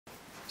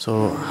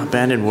So,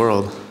 abandoned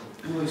world.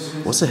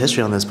 What's the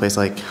history on this place?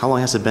 Like, how long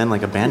has it been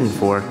like abandoned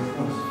for? I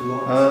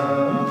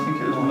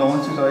think it was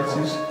 90s,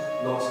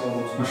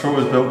 80s. I'm sure it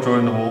was built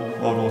during the war,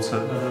 World War II.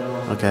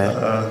 Okay.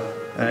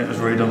 And it was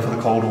redone for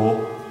the Cold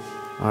War.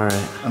 Alright.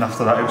 And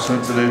after that it was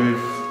something to do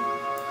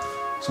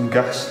with some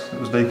gas that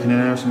was leaking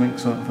in there or something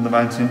from the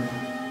mountain.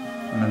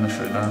 And then they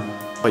shut it down.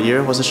 What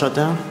year was it shut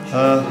down?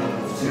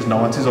 It was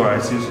 90s or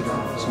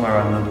 80s, somewhere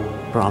around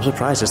there. Bro, I'm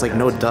surprised. There's like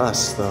no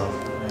dust though.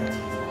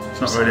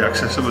 It's not really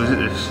accessible, is it,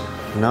 this?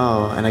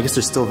 No, and I guess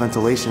there's still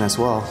ventilation as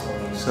well.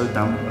 It's so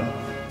damp though.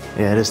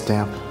 Yeah, it is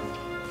damp.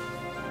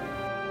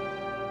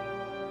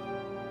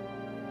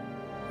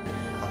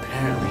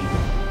 Apparently,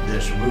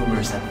 there's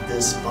rumors that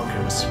this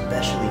bunker was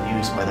specially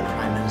used by the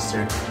Prime Minister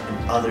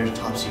and other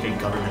top secret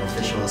government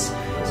officials.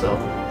 So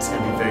it's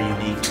gonna be very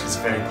unique, it's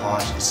very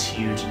posh, it's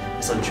huge,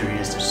 it's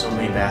luxurious, there's so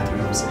many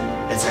bathrooms.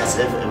 It's as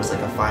if it was like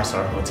a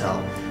 5-star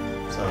hotel.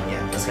 So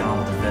yeah, let's get on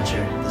with the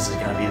adventure. This is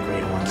gonna be a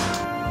great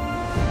one.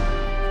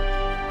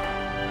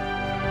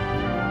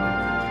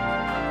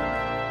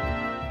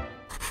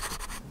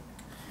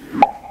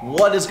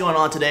 What is going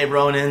on today,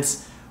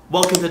 Ronins?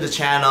 Welcome to the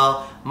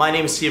channel. My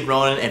name is Steve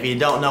Ronan. If you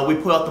don't know, we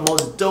put out the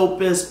most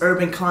dopest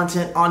urban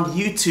content on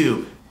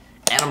YouTube.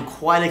 And I'm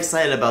quite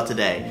excited about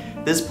today.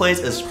 This place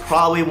is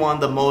probably one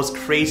of the most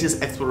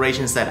craziest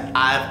explorations that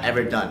I've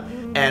ever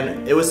done.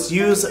 And it was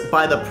used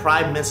by the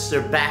Prime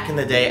Minister back in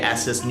the day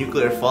as his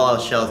nuclear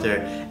fallout shelter.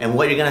 And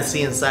what you're gonna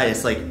see inside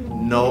is like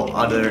no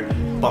other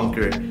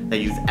bunker that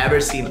you've ever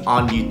seen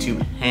on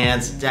YouTube,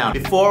 hands down.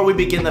 Before we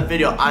begin the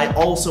video, I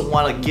also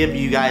want to give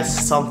you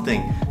guys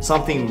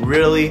something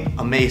really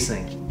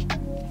amazing.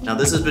 Now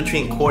this is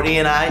between Courtney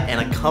and I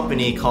and a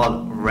company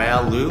called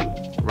Ralu.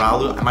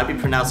 I might be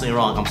pronouncing it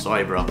wrong, I'm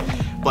sorry bro.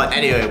 But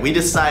anyway, we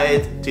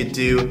decided to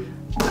do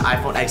the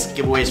iPhone X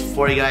giveaways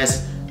for you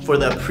guys, for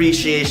the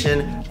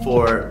appreciation,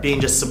 for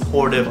being just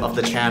supportive of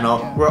the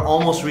channel. We're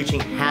almost reaching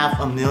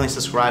 500,000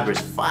 subscribers.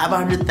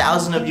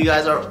 500,000 of you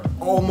guys are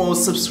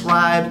almost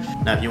subscribed.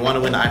 Now if you want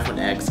to win the iPhone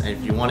X and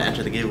if you want to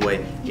enter the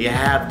giveaway, you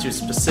have to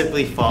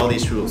specifically follow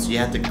these rules. You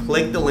have to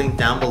click the link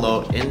down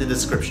below in the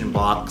description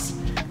box,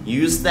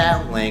 use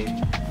that link,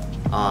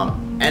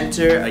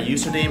 enter a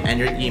username and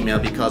your email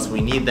because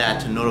we need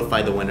that to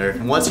notify the winner.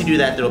 And once you do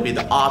that, there will be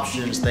the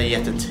options that you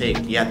have to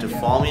take. You have to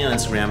follow me on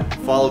Instagram,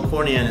 follow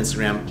Courtney on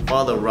Instagram,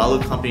 follow the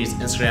Ralu Company's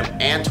Instagram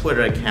and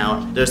Twitter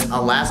account. There's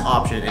a last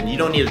option and you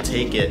don't need to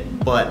take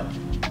it, but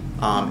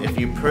if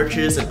you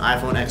purchase an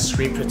iPhone X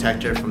screen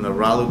protector from the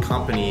Ralu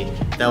Company,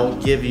 that will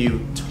give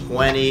you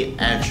 20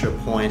 extra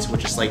points,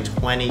 which is like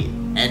 20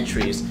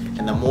 entries.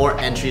 And the more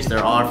entries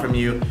there are from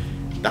you,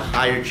 the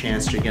higher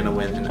chance you're gonna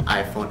win an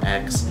iPhone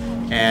X.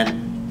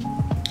 And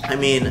I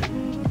mean,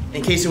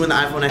 in case you win the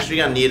iPhone X, you're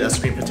gonna need a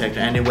screen protector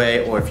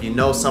anyway, or if you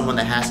know someone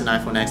that has an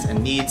iPhone X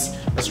and needs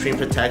a screen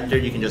protector,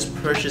 you can just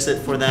purchase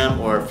it for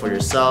them or for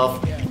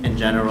yourself in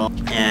general.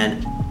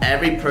 And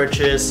every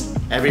purchase,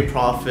 every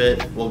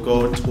profit will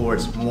go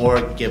towards more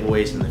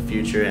giveaways in the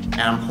future. And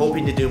I'm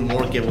hoping to do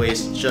more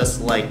giveaways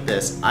just like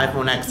this.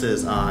 iPhone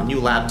X's, a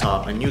new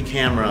laptop, a new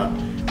camera,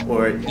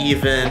 or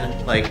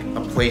even like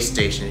a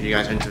PlayStation if you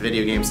guys are into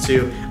video games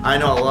too. I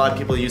know a lot of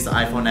people use the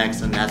iPhone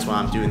X and that's why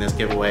I'm doing this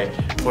giveaway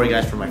for you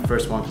guys for my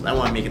first one because I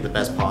want to make it the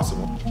best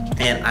possible.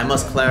 And I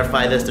must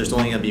clarify this, there's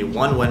only going to be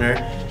one winner.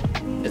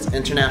 It's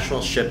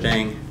international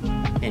shipping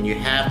and you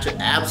have to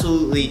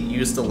absolutely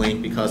use the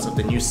link because of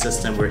the new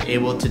system. We're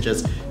able to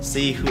just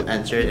see who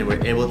entered and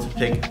we're able to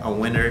pick a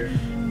winner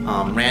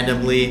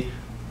randomly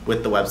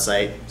with the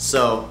website.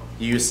 So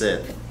use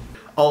it.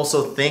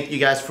 Also, thank you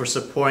guys for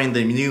supporting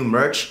the new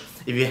merch.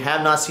 If you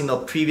have not seen the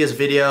previous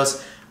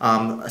videos,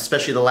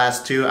 especially the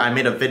last two, I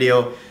made a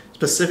video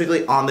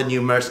specifically on the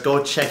new merch.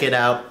 Go check it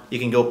out. You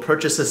can go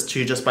purchase this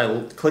too just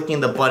by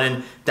clicking the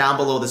button down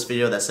below this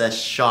video that says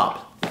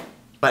shop.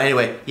 But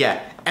anyway,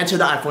 yeah, enter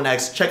the iPhone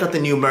X, check out the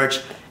new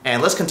merch,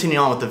 and let's continue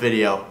on with the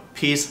video.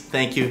 Peace,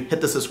 thank you, hit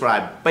the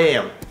subscribe,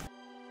 bam!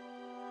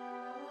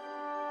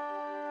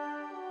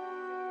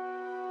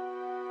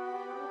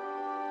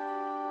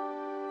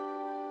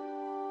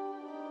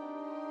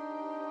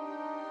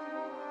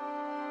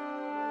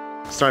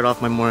 Start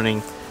off my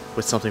morning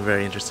with something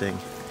very interesting.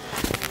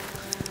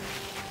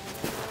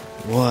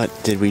 What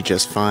did we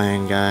just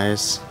find,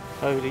 guys?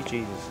 Holy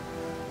Jesus.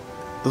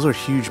 Those are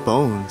huge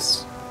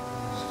bones.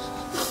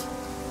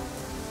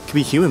 Could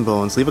be human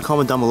bones. Leave a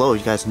comment down below if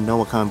you guys know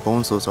what kind of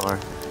bones those are.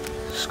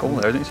 Skull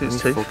there, I think it's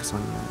his teeth. Focus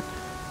on that.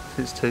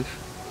 His teeth.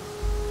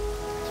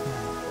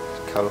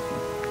 It's colourful.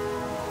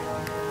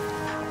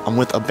 I'm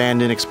with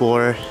Abandoned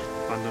Explorer.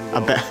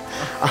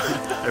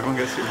 Everyone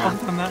gets it wrong.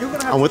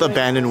 I'm with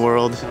Abandoned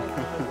World.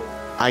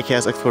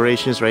 IKS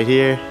Exploration is right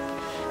here.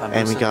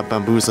 And we got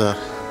Bambussa.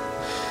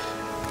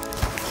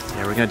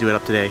 Yeah, we're gonna do it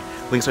up today.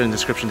 Links are in the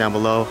description down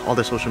below. All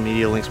their social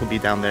media links will be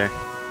down there.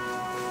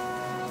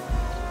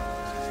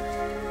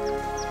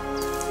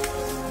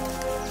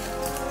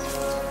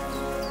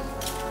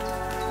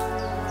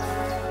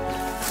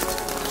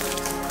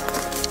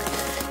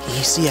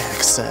 Easy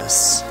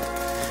access.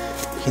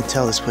 You can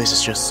tell this place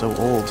is just so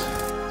old.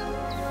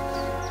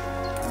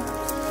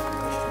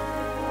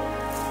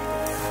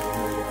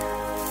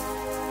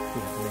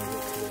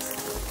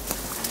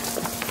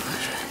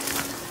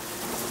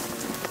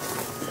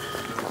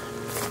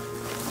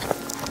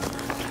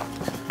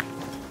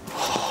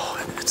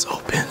 It's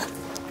open.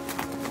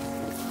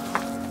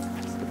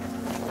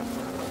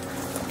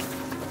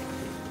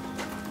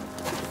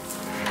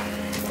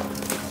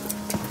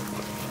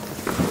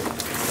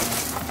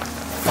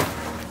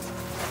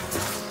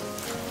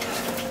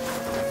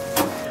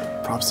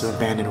 Props to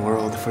Abandoned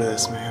World for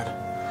this, man.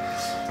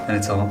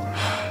 Anytime.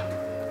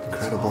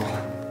 Incredible.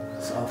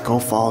 Go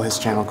follow his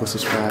channel, go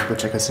subscribe, go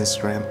check out his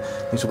Instagram.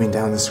 Links will be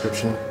down in the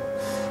description.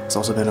 It's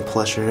also been a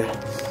pleasure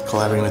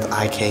collaborating with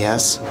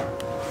IKS.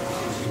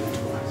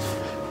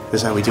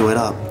 This is how we do it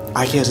up.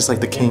 IKS is like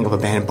the king of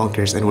abandoned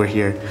bunkers, and we're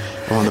here.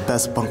 We're one of the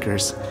best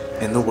bunkers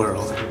in the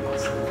world.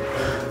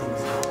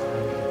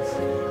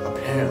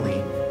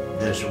 Apparently,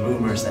 there's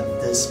rumors that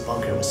this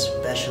bunker was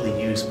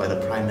specially used by the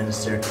Prime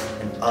Minister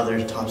and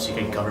other top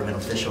secret government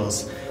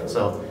officials.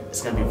 So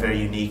it's gonna be very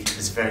unique,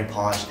 it's very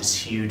posh, it's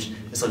huge,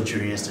 it's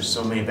luxurious, there's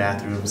so many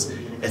bathrooms.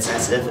 It's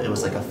as if it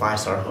was like a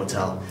 5-star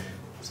hotel.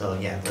 So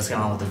yeah, let's get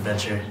on with the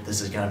adventure. This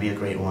is gonna be a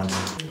great one.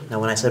 Now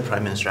when I said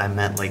Prime Minister, I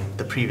meant like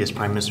the previous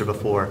Prime Minister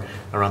before,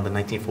 around the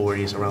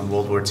 1940s, around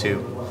World War II.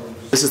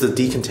 This is the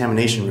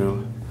decontamination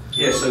room.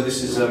 Yeah, so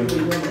this is, so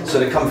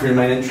they come through the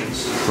main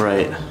entrance.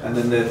 Right. And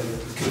then the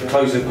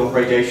clothes have got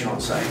radiation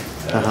on, say,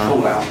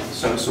 fall out,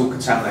 so it's all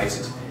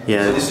contaminated.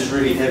 Yeah. So this is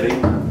really heavy.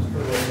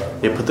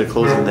 They put their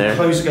clothes in there.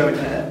 Clothes go in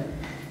there.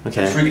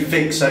 Okay. It's really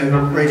thick, so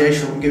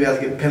radiation won't be able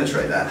to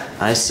penetrate that.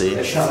 I see.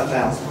 Yeah, shut that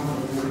down.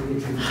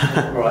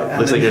 Right.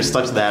 Looks like you're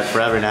stuck to that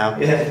forever now.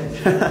 Yeah.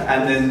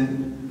 And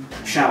then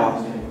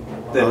shower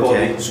their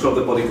body, scrub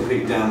their body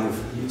completely down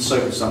with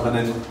soap and stuff, and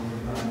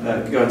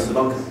then go into the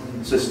bunker.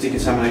 So it's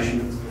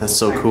decontamination. That's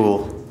so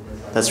cool.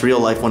 That's real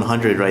life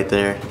 100 right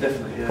there.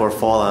 Definitely, yeah. Or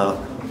Fallout.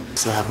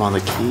 Still have them on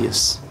the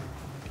keys.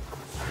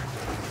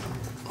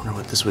 Wonder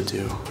what this would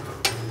do.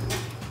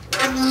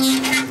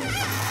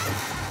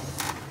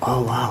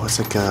 Oh wow, it's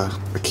like a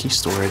key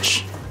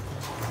storage.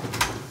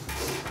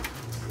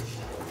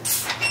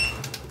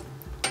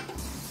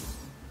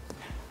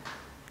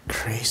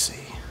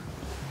 Crazy.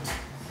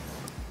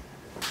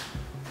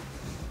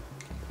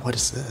 What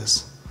is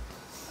this?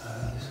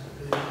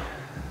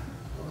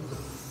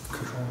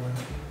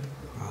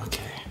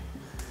 Okay.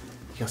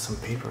 You got some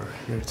paper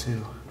here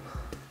too.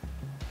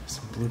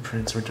 Some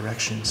blueprints or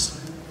directions.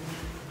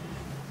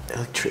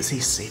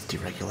 Electricity safety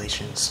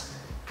regulations.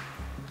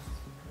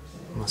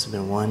 Must have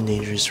been one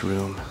dangerous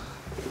room.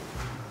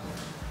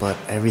 But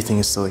everything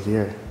is still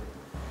here.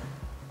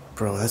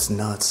 Bro, that's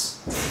nuts.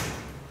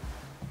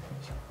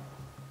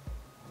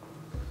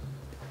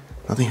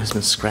 Nothing has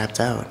been scrapped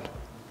out.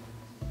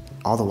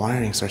 All the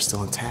wirings are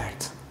still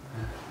intact.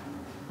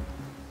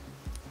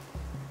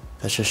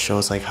 That just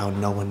shows like how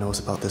no one knows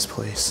about this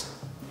place.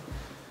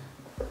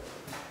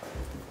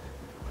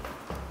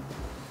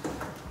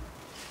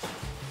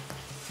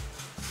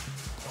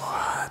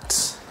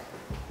 What?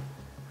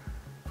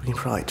 We can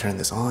probably turn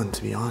this on,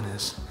 to be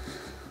honest.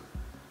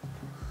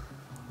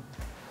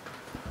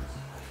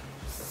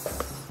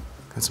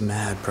 That's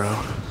mad, bro.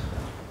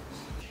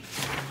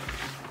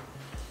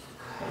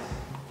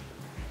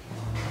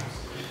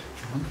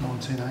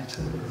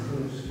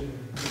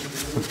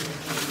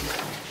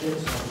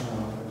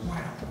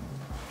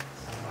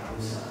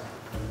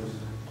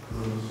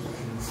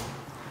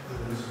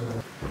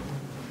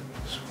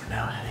 So we're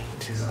now heading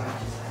to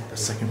the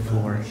second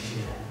floor.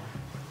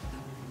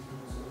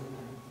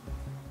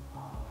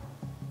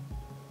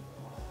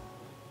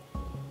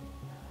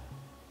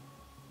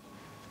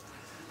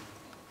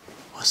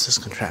 What's this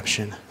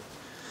contraption?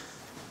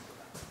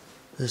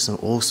 This is an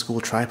old school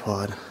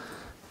tripod.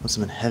 Must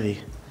have been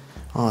heavy.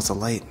 Oh, it's a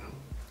light.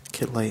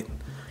 Kit light.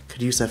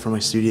 Could use that for my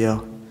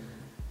studio.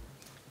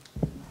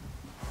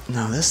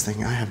 Now this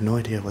thing, I have no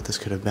idea what this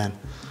could have been.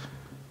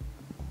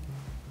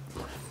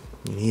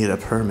 You needed a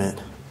permit.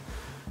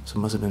 So it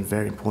must have been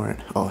very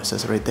important. Oh, it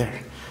says it right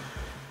there.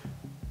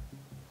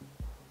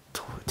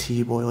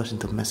 Tea boilers and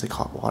domestic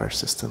hot water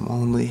system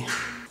only.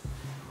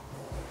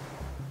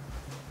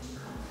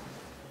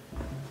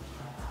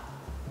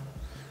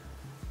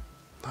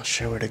 Not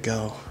sure where to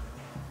go.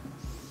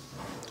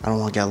 I don't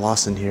want to get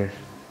lost in here.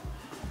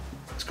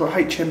 It's got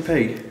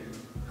HMP,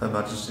 Her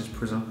Majesty's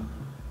Prison.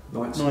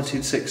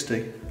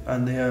 1960,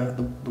 and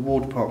the War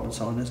Department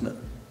sign, isn't it?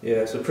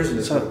 Yeah, so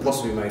prisoners could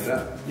possibly made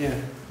that. Yeah.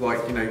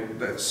 Like, you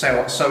know,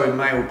 sewing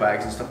mail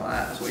bags and stuff like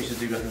that. That's what you used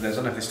to do back in the days. I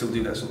don't know if they still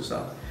do that sort of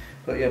stuff.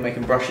 But yeah,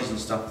 making brushes and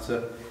stuff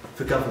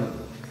for government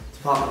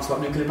departments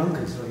like nuclear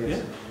bunkers, I guess.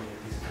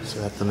 Yeah.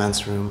 So that's the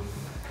men's room.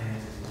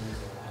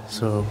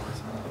 So,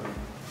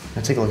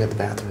 now take a look at the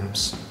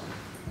bathrooms.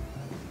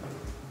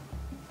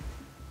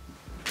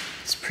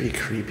 It's pretty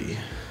creepy.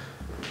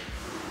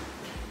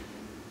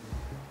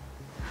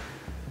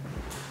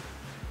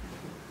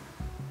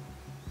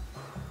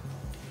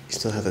 You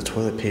still have the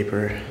toilet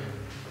paper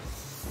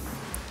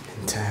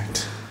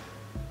intact.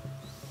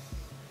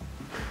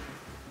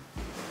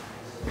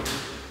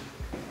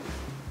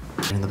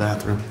 In the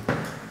bathroom.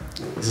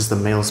 This is the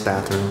male's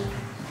bathroom.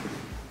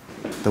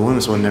 The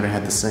women's one never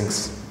had the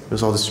sinks. It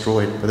was all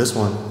destroyed, but this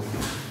one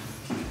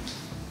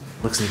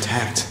looks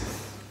intact.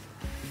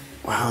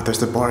 Wow, there's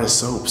the bar of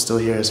soap still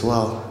here as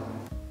well.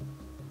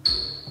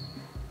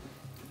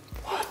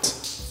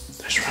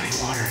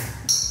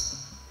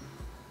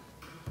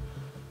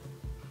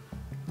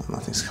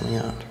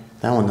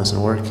 That one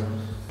doesn't work.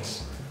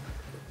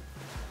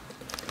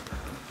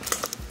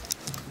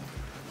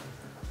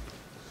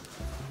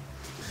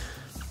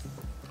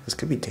 This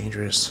could be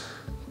dangerous.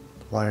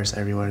 Wires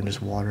everywhere and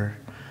just water.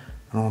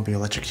 I don't want to be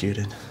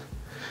electrocuted.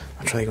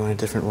 I'll try going a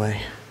different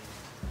way.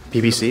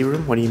 BBC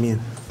room? What do you mean?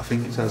 I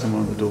think it says on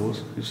one of the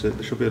doors. You said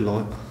there should be a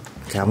light.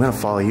 Okay, I'm gonna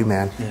follow you,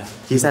 man. Yeah.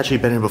 He's actually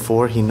been here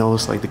before. He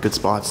knows like the good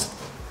spots.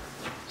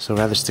 So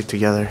rather stick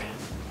together.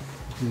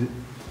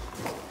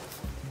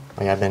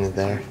 Like I've been in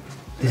there.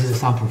 This is a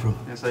sample room.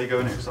 Yeah, so you go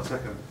in here, stop a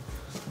second.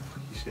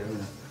 You see over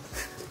there.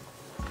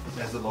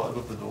 There's the light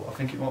above the door. I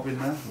think it might be in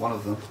there. One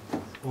of them.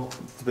 What?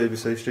 The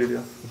BBC studio.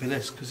 It'll be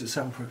this, because it's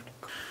soundproofed.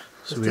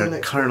 So we are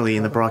currently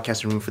in the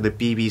broadcasting room for the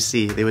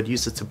BBC. They would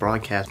use it to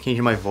broadcast. Can you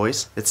hear my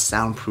voice? It's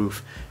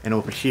soundproof. And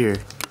over here,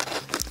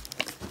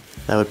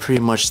 that would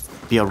pretty much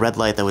be a red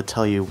light that would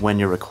tell you when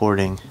you're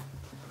recording.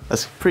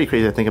 That's pretty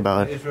crazy to think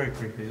about. It's very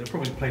creepy. They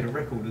probably played a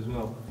record as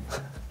well,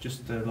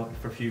 just like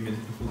for a few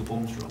minutes before the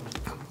bombs dropped.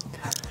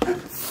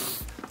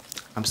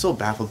 I'm so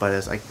baffled by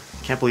this. I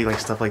can't believe like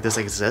stuff like this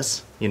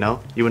exists. You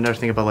know, you would never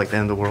think about like the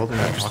end of the world and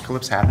an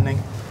apocalypse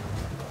happening,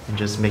 and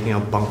just making a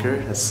bunker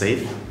that's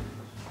safe.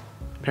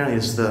 Apparently,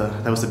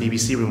 that was the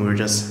BBC room we were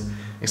just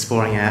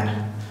exploring at,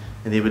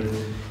 and they would,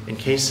 in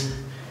case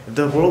if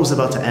the world was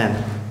about to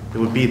end, it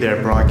would be there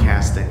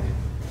broadcasting.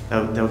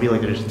 That would be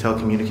like their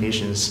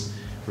telecommunications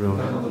room.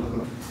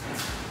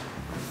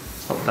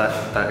 Stop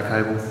that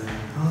cable.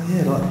 Oh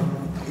yeah,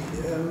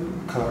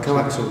 like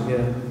coaxial.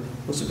 Yeah.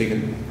 What's the big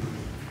one?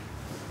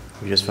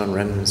 We just found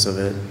remnants of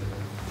it.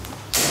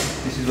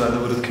 This is where they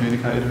would have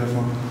communicated with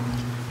everyone.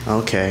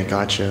 Okay,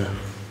 gotcha.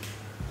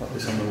 Like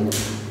this on the wall.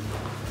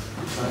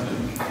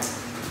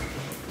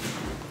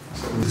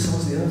 This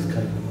was the Earth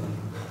cable.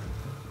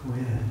 Oh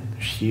yeah.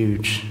 They're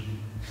huge.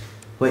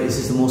 Wait, is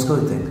this the Morse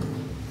code thing?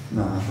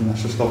 No, I think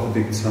that's just like a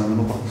big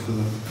terminal box for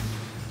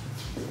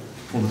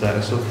all the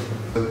data stuff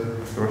for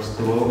the rest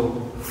of the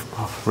world.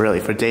 Oh, really?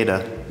 For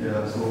data? Yeah,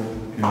 that's all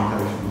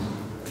communications.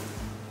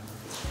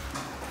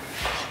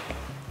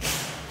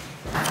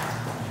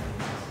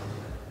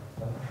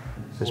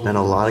 There's been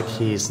a lot of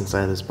keys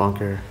inside this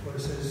bunker. What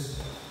is this?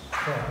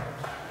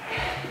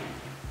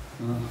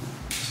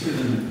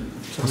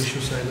 So we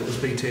should say that was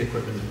BT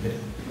equipment in here.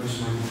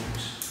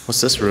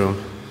 What's this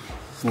room?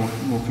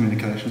 More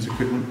communications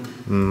equipment.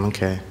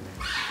 Okay.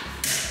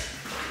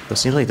 It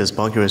seems like this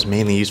bunker is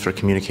mainly used for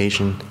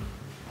communication.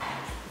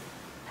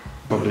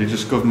 Probably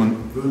just government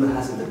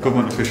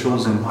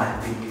officials and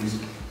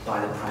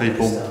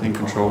people in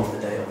control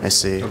I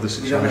see. of the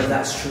You don't know if situation.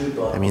 that's true,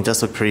 but I mean, it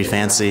does look pretty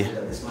fancy.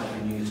 this might have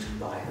been used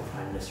by the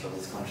Prime Minister of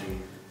this country.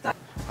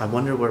 I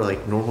wonder where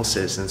like normal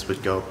citizens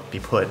would be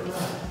put.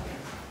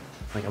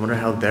 Like, I wonder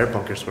how their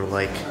bunkers were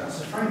like.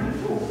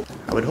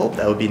 I would hope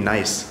that would be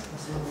nice.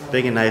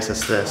 Big and nice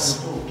as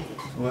this.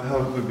 Well, how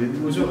would it be? It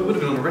would have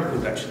been on a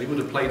record actually. It would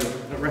have played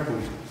a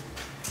record.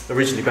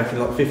 Originally back in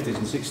like 50s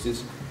and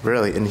 60s.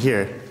 Really, in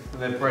here.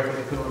 And they'd break it,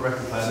 they put it on a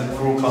record player and then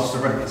broadcast the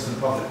records to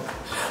the public.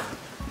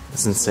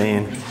 It's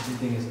insane.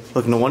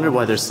 Look, no wonder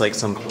why there's like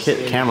some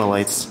kit camera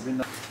lights.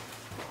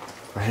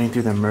 We're heading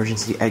through the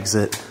emergency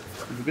exit.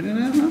 Have you been in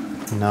there,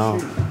 man? No.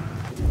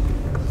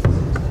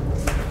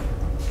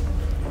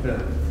 Yeah.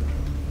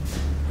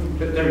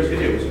 There is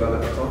videos about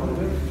that at the time,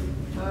 isn't it?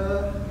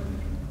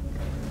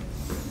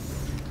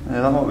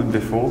 Yeah, that might have been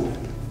before.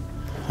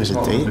 There's a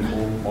Might have date? been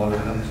before my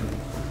days.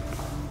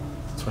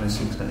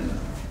 2016.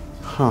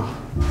 Huh.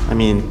 I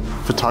mean,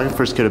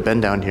 photographers could have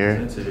been down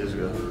here. 2 years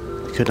ago.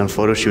 Could have done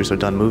photo shoots or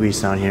done movies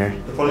down here.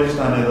 The police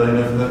down here, they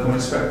never come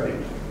inspect it.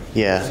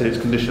 Yeah. See its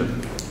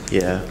condition.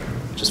 Yeah.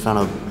 Just found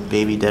a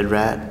baby dead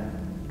rat.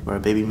 Or a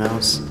baby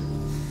mouse.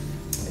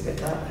 Get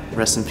that?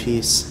 Rest in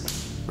peace.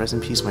 Rest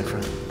in peace, my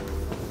friend.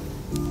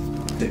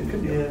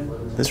 Yeah.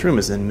 This room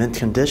is in mint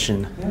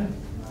condition. Yeah.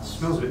 It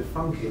smells a bit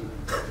funky.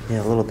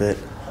 Yeah, a little bit.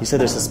 You said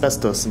there's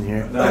asbestos in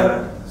here.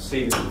 No,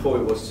 Steve thought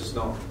it was just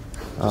not.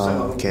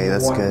 Oh, okay,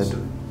 that's good.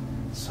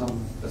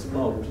 That's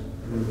mould.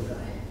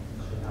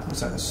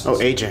 What's that?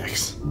 Oh,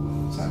 Ajax.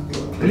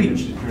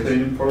 Bleach.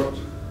 Cleaning product.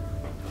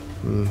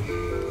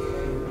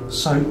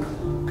 Soap.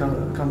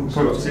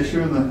 Product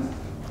tissue in there.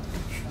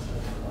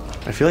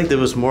 I feel like there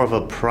was more of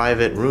a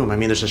private room. I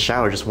mean, there's a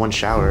shower, just one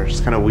shower.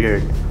 It's kind of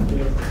weird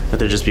that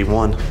there just be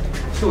one.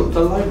 Sure, the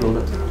label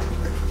on it.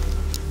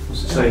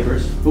 What's it say,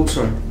 Chris? Oh,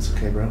 sorry. It's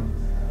okay, bro.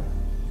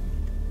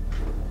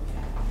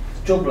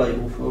 Job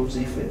label for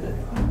Z-Fit then.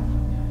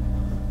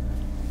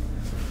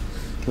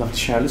 Like a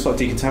shower. Looks like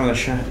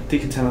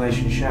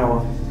decontamination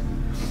shower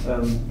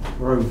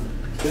room.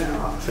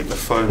 Yeah, I think the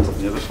phone's on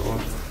the other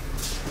side.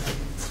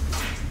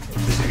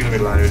 This is going to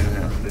be loud,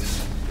 isn't it?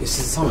 This. This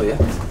is some of it.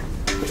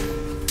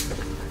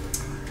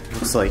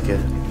 Looks like it.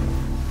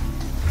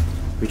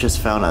 We just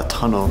found a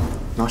tunnel.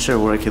 Not sure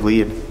where it could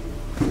lead.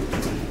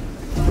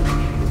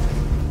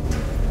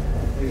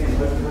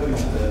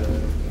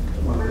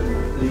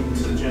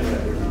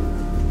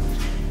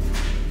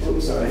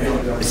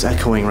 It's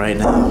echoing right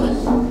now.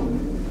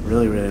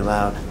 Really, really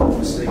loud.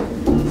 Same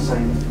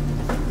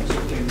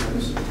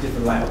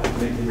different layout.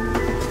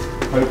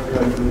 It's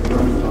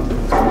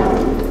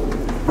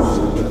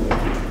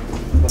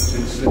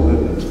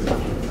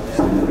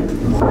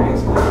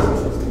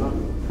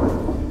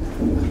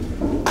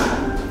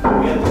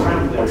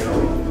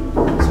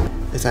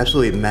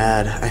absolutely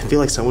mad. I feel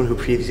like someone who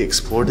previously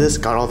explored this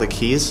got all the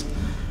keys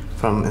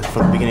from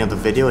the beginning of the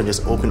video and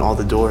just opened all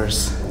the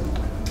doors.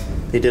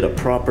 They did a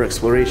proper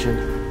exploration.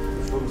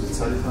 What was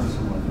the telephone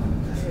somewhere?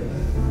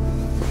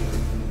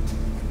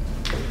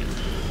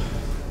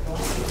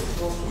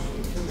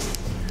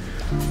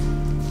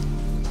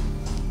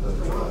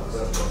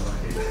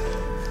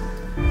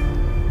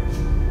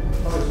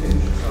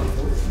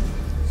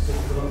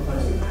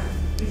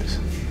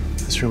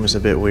 This room is a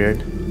bit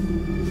weird.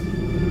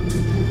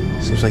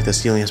 Seems like the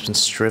ceiling has been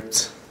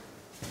stripped.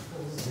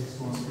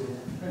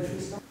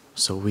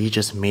 So we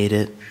just made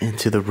it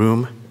into the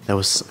room that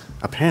was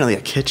apparently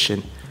a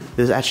kitchen.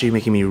 This is actually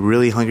making me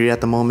really hungry at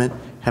the moment.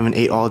 Haven't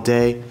ate all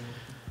day.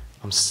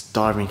 I'm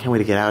starving. Can't wait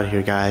to get out of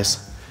here,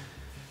 guys.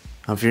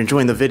 If you're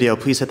enjoying the video,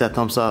 please hit that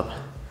thumbs up.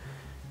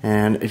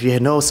 And if you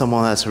know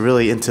someone that's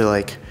really into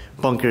like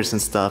bunkers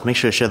and stuff, make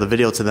sure to share the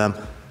video to them.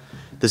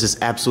 This is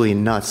absolutely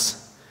nuts.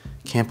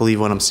 Can't believe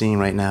what I'm seeing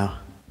right now.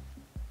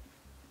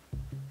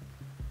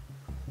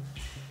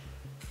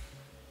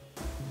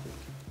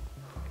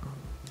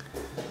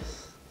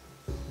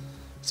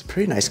 It's a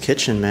pretty nice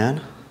kitchen,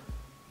 man.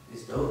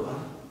 It's dope, huh?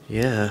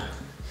 Yeah.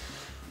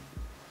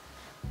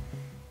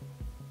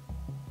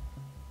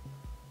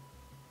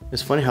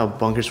 It's funny how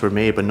bunkers were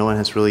made, but no one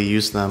has really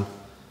used them.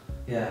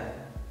 Yeah.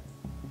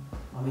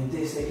 I mean,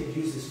 they could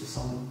use this for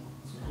some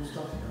cool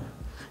stuff, you know?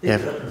 They Yeah.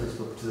 could open this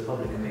book to the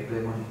public and make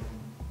great money.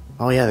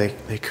 Oh yeah,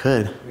 they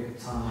could. Make a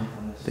ton of money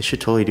from this. They should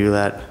totally do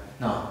that.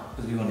 No,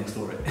 because we want to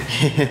explore it.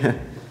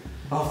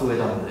 After we're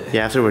done with it.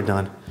 Yeah, after we're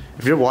done.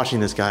 If you're watching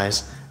this,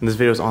 guys, and this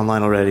video is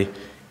online already,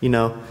 you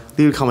know,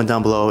 leave a comment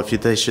down below if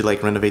they should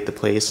like renovate the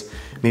place.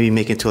 Maybe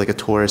make it into like a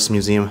tourist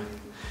museum.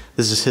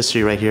 This is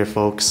history right here,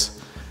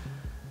 folks.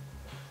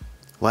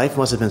 Life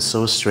must have been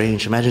so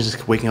strange. Imagine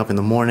just waking up in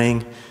the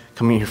morning,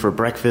 coming here for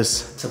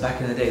breakfast. So back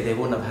in the day, they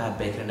wouldn't have had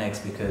bacon and eggs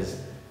because,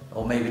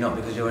 or maybe not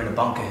because you're in a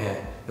bunker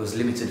here. It was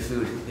limited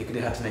food. They could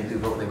have to make do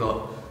with what they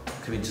got.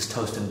 Could be just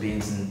toast and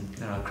beans and,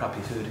 you know,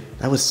 crappy food.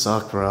 That would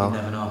suck, bro. You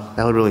never know.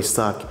 That would really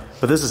suck.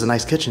 But this is a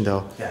nice kitchen,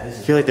 though. Yeah, this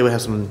is. I feel like they would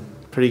have some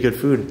pretty good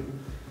food.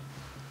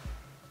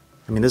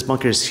 I mean, this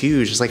bunker is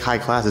huge. It's like high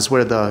class. It's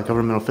where the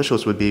government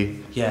officials would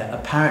be. Yeah,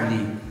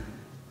 apparently,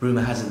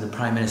 rumor has it the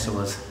Prime Minister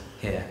was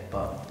here,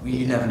 but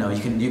you never know. You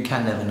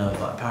can never know.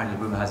 But apparently,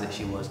 rumor has it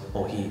she was,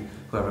 or he,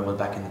 whoever it was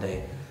back in the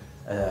day,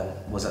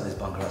 was at this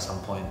bunker at some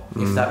point.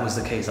 If that was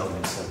the case, that would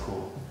have been so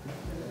cool.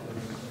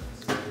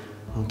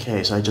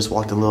 Okay, so I just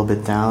walked a little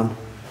bit down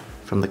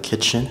from the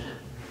kitchen,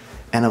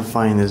 and I'm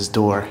finding this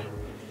door.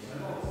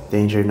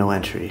 Danger, no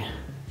entry.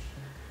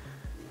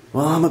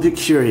 Well, I'm a bit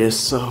curious,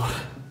 so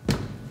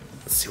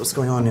let's see what's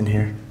going on in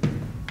here.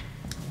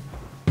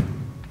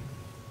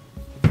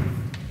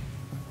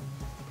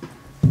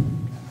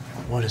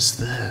 What is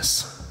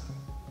this?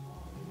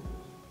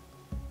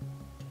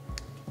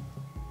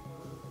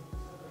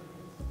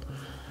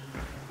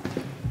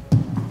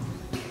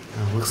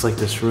 It looks like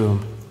this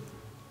room.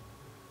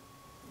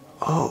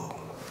 Oh,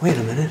 wait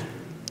a minute.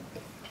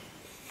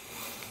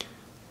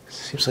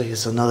 Seems like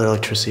it's another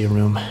electricity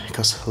room,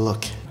 because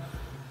look.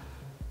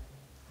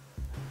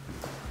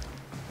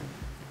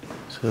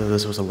 So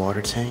this was a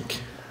water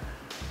tank.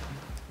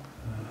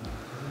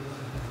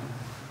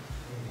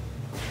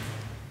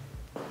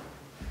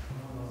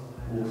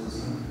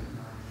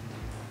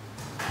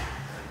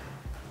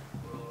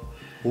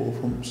 Water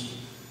pumps.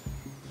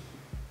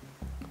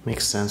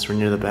 Makes sense, we're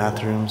near the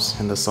bathrooms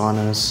and the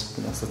saunas.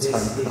 That's the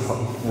tank, the hot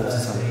water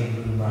tank.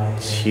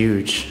 It's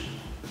huge.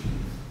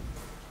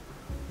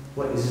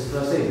 What is this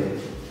first aid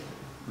room?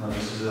 No,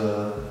 this is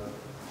a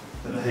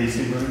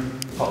heating room.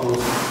 Hot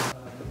water.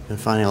 Been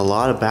finding a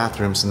lot of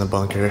bathrooms in the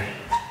bunker.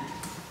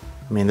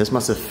 I mean, this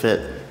must have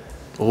fit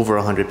over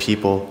 100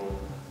 people.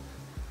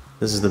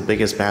 This is the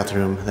biggest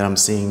bathroom that I'm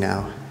seeing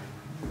now.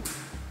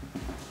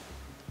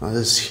 Oh,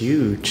 this is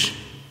huge.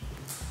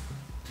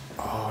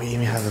 Oh, we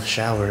even have the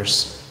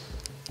showers.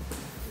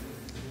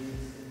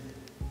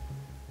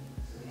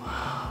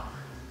 Wow.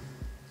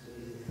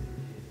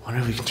 Wonder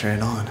if we can turn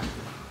it on.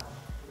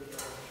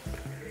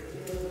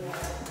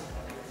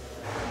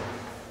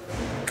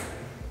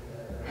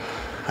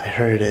 I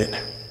heard it.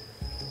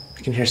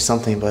 I can hear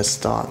something, but it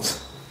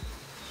stopped.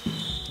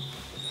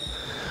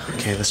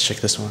 Okay, let's check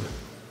this one.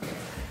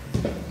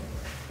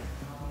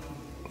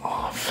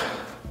 Off.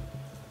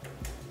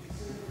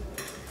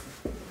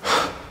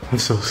 I'm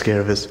so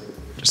scared of this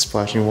just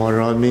splashing water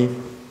on me.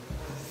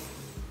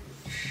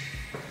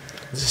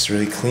 This is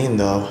really clean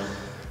though.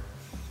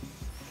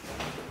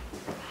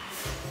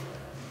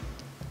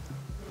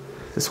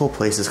 This whole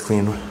place is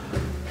clean.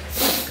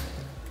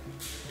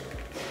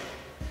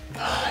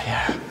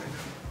 Yeah.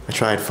 I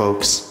tried,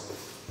 folks.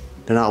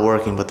 They're not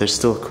working, but they're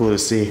still cool to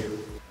see.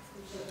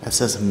 That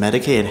says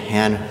medicated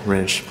hand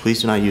wrench.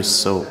 Please do not use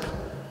soap.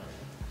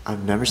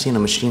 I've never seen a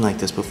machine like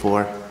this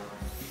before.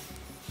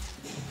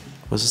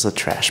 Was this a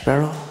trash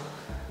barrel?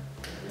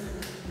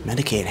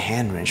 Medicated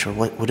hand wrench, or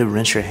what? Would it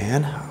wrench your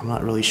hand? I'm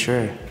not really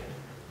sure.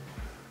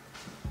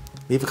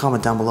 Leave a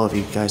comment down below if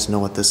you guys know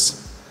what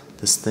this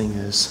thing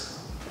is.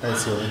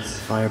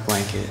 Fire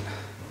blanket.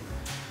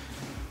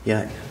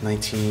 Yeah,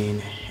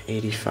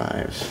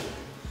 1985.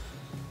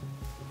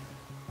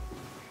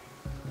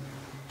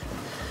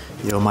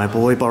 Yo, my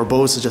boy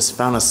Bambussa just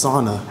found a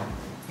sauna.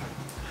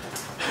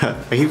 I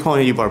keep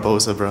calling you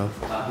Bambussa, bro.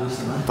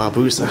 Bambussa, man.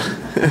 Bambussa.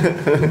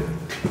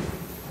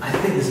 I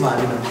think this might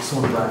have been a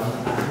sauna, but I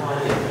have no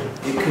idea.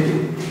 It could be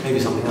maybe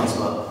something else,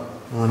 but...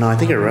 Oh no, I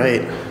think you're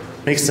right.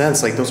 Makes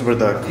sense, like those were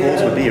the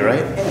coals would be, right?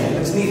 Yeah,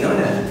 it's neat, don't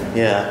it?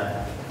 Yeah.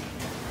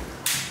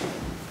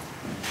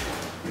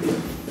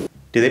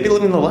 Dude, they be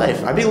living the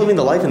life. I be living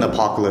the life in the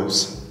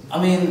apocalypse.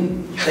 I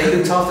mean, they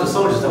looked after the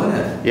soldiers, don't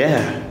it?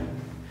 Yeah.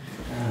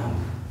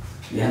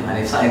 Yeah,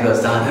 man, if something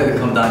goes down, they'll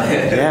come down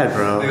here. Yeah,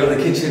 bro. We got the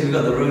kitchen, we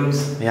got the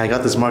rooms. Yeah, I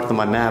got this marked on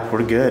my map.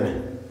 We're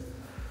good.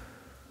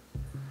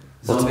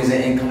 Zombies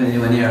ain't coming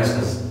anywhere near us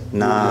because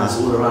Nah. it's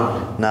all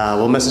around. Nah,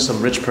 we'll message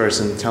some rich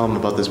person, tell them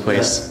about this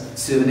place. Yeah.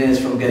 Souvenirs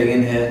from getting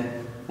in here,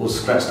 all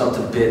scratched up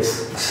to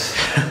bits.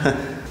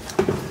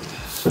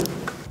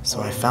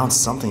 So I found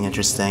something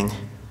interesting.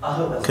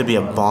 Could be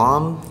a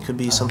bomb, could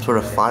be some sort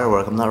of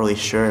firework, I'm not really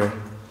sure.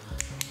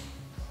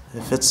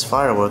 If it's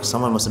fireworks,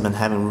 someone must have been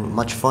having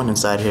much fun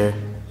inside here.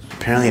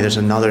 Apparently there's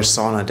another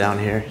sauna down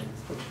here.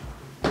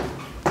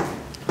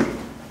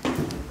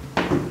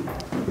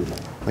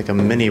 Like a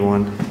mini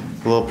one,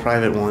 a little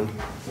private one.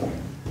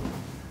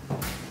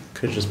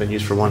 Could have just been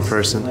used for one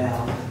person.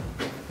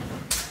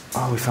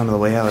 Oh, we found the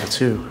way out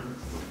too.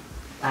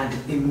 And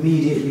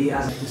immediately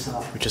as this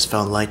up, We just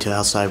found light to the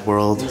outside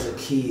world. there's a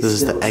key. This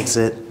is the still.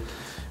 exit,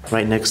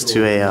 right next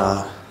to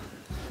a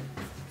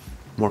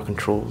more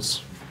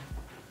controls.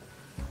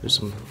 There's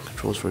some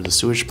controls for the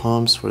sewage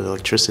pumps, for the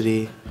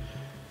electricity,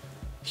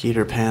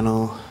 heater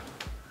panel,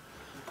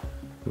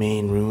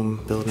 main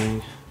room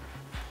building.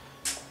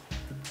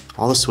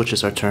 All the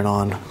switches are turned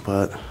on,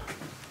 but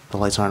the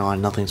lights aren't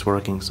on, nothing's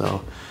working,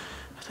 so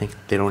I think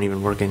they don't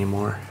even work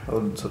anymore. I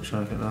wouldn't touch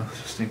anything now,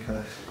 just in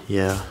case.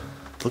 Yeah,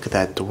 look at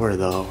that door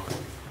though.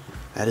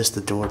 That is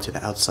the door to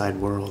the outside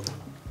world.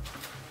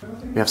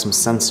 We have some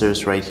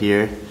sensors right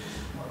here.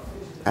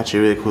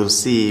 Actually really cool to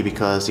see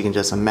because you can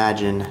just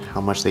imagine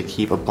how much they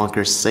keep a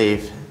bunker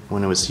safe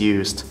when it was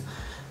used.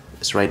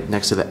 It's right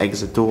next to the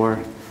exit door.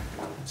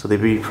 So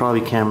there'd be probably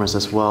cameras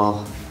as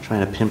well,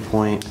 trying to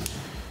pinpoint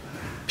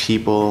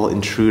people,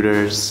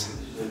 intruders.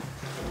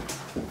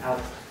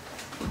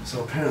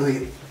 So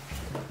apparently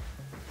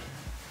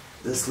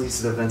this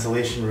leads to the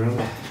ventilation room.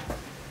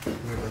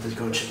 We're about to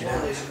go check it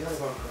out.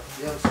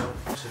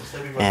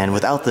 And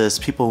without this,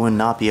 people would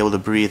not be able to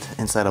breathe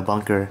inside a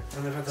bunker.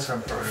 And they've had the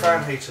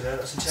fan heater there,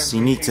 that's a It's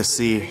unique to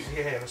see.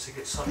 Yeah, once it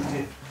gets sucked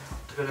in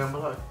to go down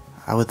below.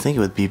 I would think it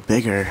would be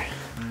bigger,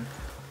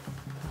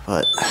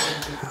 but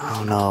I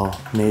don't know.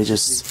 Maybe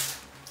just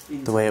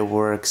the way it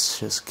works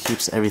just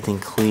keeps everything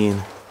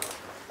clean.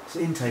 It's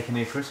an intake in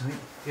here, Chris, I think.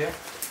 Yeah.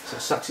 So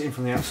it sucks it in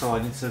from the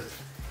outside into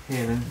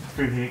here, then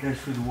through here, it goes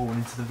through the wall and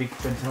into the big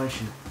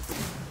ventilation.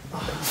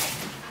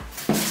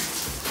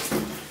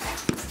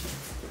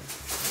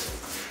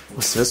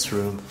 What's this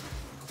room?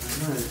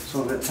 No, it's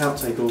all a bit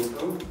outtake all.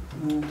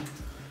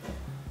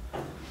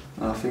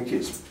 I think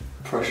it's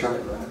pressure.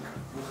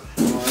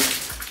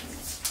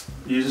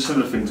 Use a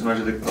similar thing to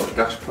measure the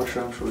gas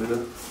pressure, I'm sure they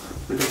do.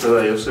 Look into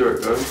there, you'll see where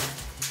it goes.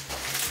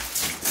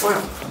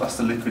 Wow. That's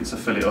the liquid to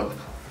fill it up.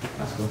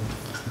 That's cool.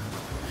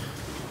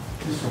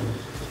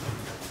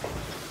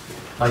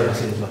 Oh yeah, I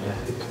see this one, yeah.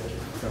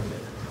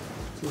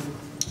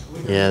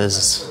 Yeah, this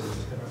is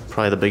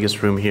probably the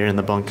biggest room here in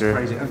the bunker.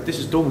 Crazy. This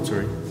is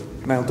dormitory.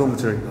 Male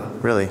dormitory.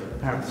 Really?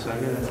 Apparently so,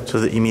 yeah. So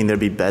that you mean there'd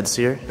be beds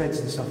here? Beds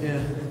and stuff,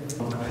 yeah.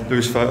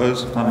 Louis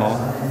photos and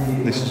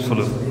mine. This is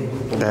full of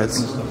Beds?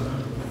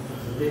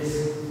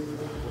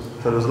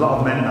 So there's a lot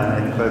of men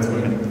down here, both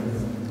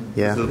women.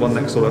 Yeah. There's one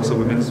next door, that's a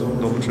women's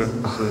dormitory.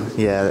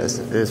 Yeah,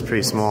 it's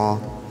pretty small.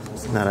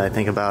 Now that I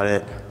think about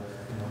it.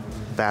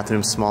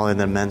 Bathroom smaller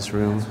than men's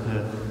room.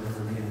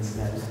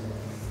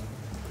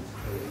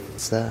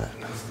 What's that?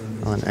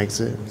 Oh, an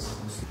exit.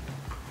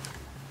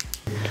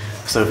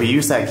 So if we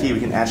use that key, we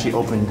can actually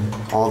open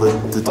all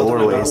the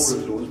doorways.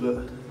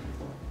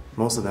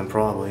 Most of them,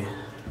 probably.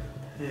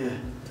 Yeah.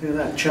 Look at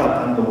that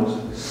chub.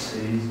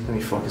 Let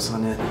me focus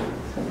on it.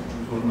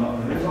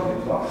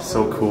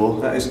 So cool.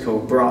 That is cool.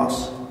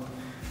 Brass.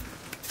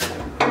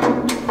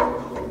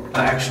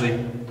 Actually,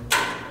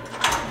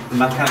 the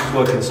mechanics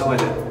work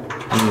inside it.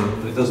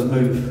 But it doesn't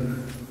move.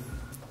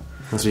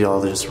 Must be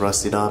all just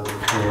rusted up.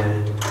 Yeah.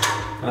 And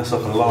that's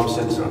like an alarm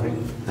sensor, I think.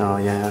 Oh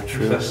yeah, If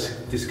true. that's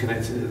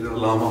disconnected, it'll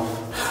alarm off.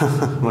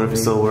 What if it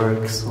still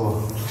works?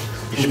 Well,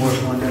 you should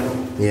find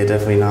out. Yeah,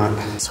 definitely not.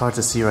 It's hard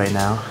to see right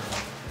now,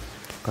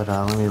 but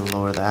let me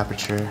lower the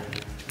aperture.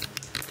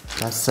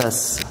 That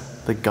says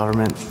the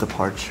government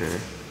departure.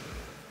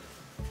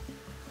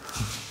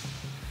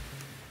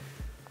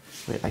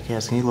 Wait,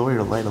 IKS, can you lower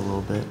your light a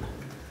little bit?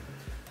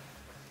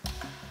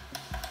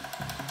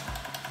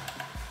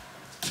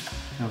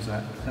 How's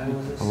that?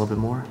 A little bit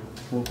more?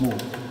 More.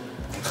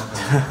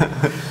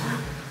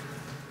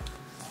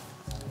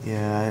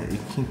 Yeah, you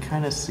can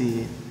kind of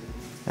see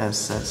that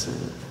says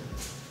it.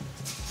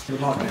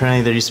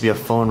 Apparently there used to be a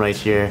phone right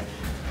here,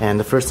 and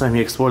the first time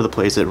you explored the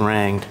place, it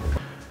rang.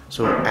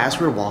 So as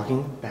we're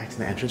walking back to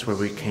the entrance where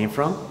we came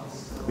from,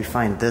 we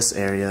find this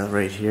area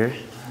right here.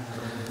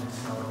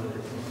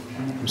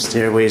 Some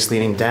stairways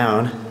leading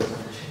down,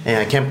 and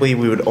I can't believe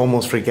we would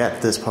almost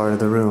forget this part of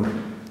the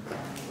room.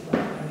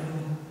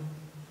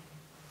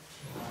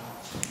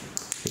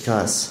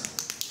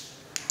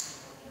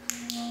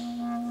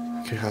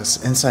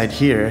 Because inside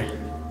here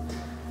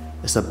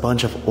is a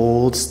bunch of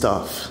old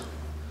stuff.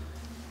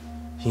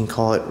 You can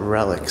call it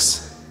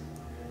relics,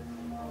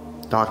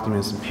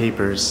 documents and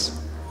papers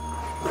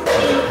of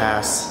the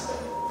past.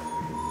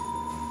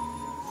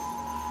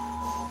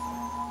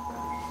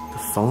 The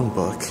phone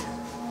book.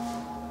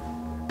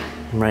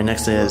 And right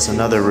next to it is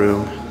another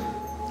room,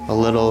 a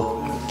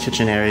little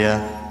kitchen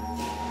area.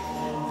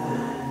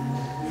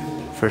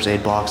 First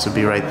aid box would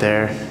be right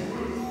there.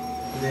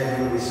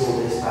 Then we saw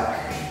this back.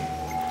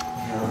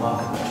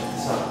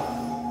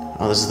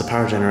 Oh, this is the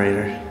power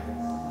generator.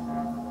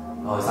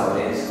 Oh, is that what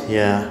it is?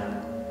 Yeah.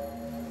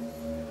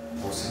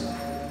 Awesome.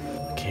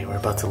 Okay, we're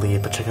about to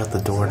leave, but check out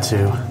the door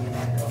too.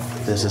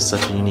 This is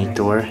such a unique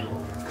door.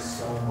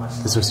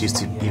 This was used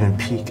to even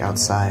peek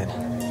outside. There's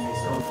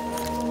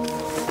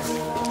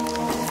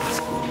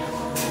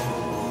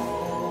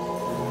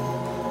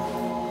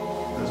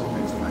all the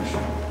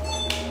information.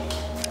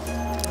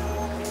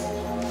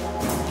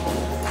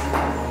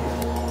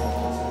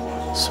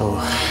 So,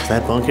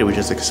 that bunker we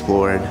just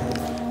explored,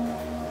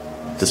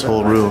 this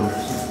whole room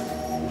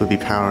would be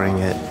powering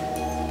it.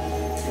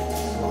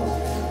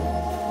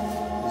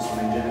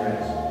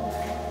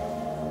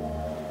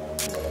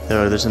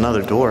 There's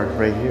another door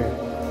right here.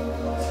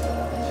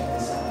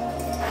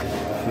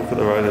 Look at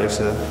the Rolex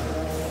there.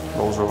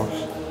 Rolls Royce.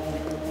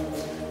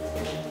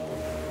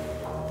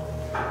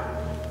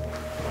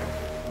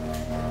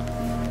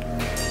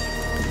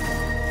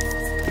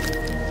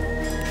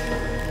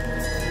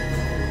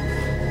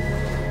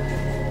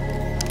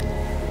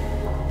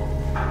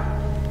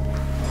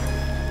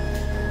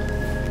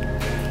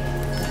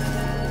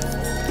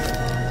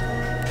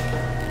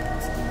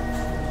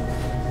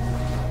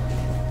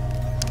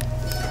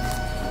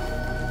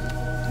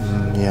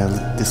 Yeah,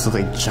 this looks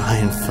like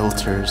giant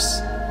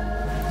filters.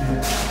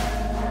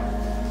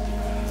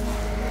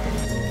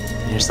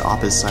 Here's the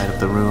opposite side of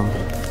the room.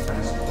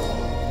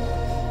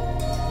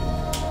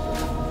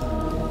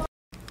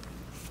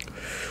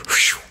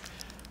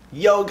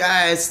 Yo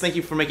guys, thank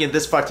you for making it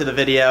this far to the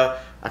video.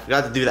 I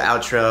forgot to do the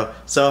outro,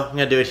 so I'm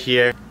gonna do it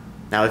here.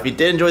 Now if you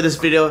did enjoy this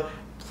video,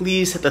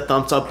 please hit the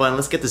thumbs up button.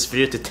 Let's get this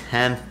video to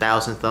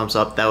 10,000 thumbs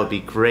up. That would be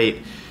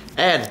great.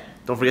 And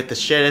don't forget to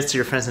share this to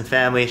your friends and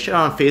family. Share it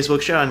on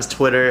Facebook, share it on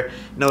Twitter.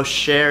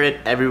 Share it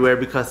everywhere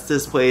because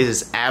this place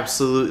is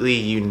absolutely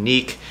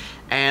unique.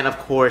 And of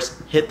course,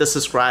 hit the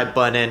subscribe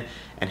button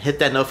and hit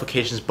that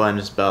notifications button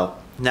as well.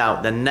 Now,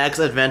 the next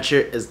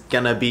adventure is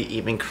gonna be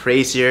even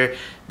crazier.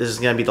 This is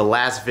gonna be the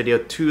last video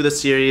to the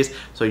series,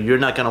 so you're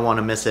not gonna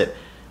wanna miss it.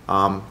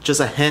 Just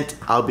a hint,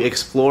 I'll be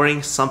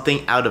exploring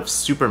something out of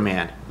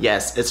Superman.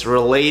 Yes, it's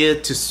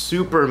related to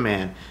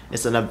Superman.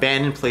 It's an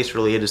abandoned place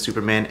related to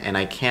Superman, and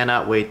I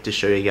cannot wait to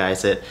show you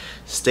guys it.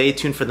 Stay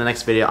tuned for the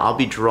next video. I'll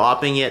be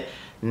dropping it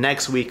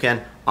next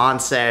weekend on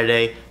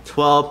Saturday,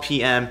 12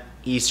 p.m.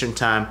 Eastern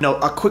Time.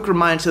 A quick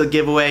reminder to the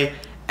giveaway.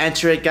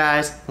 Enter it,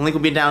 guys. The link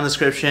will be down in the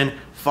description.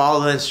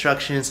 Follow the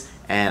instructions,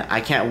 and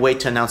I can't wait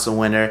to announce the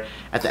winner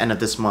at the end of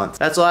this month.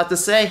 That's all I have to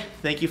say.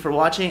 Thank you for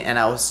watching, and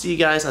I will see you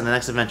guys on the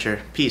next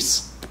adventure.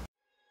 Peace.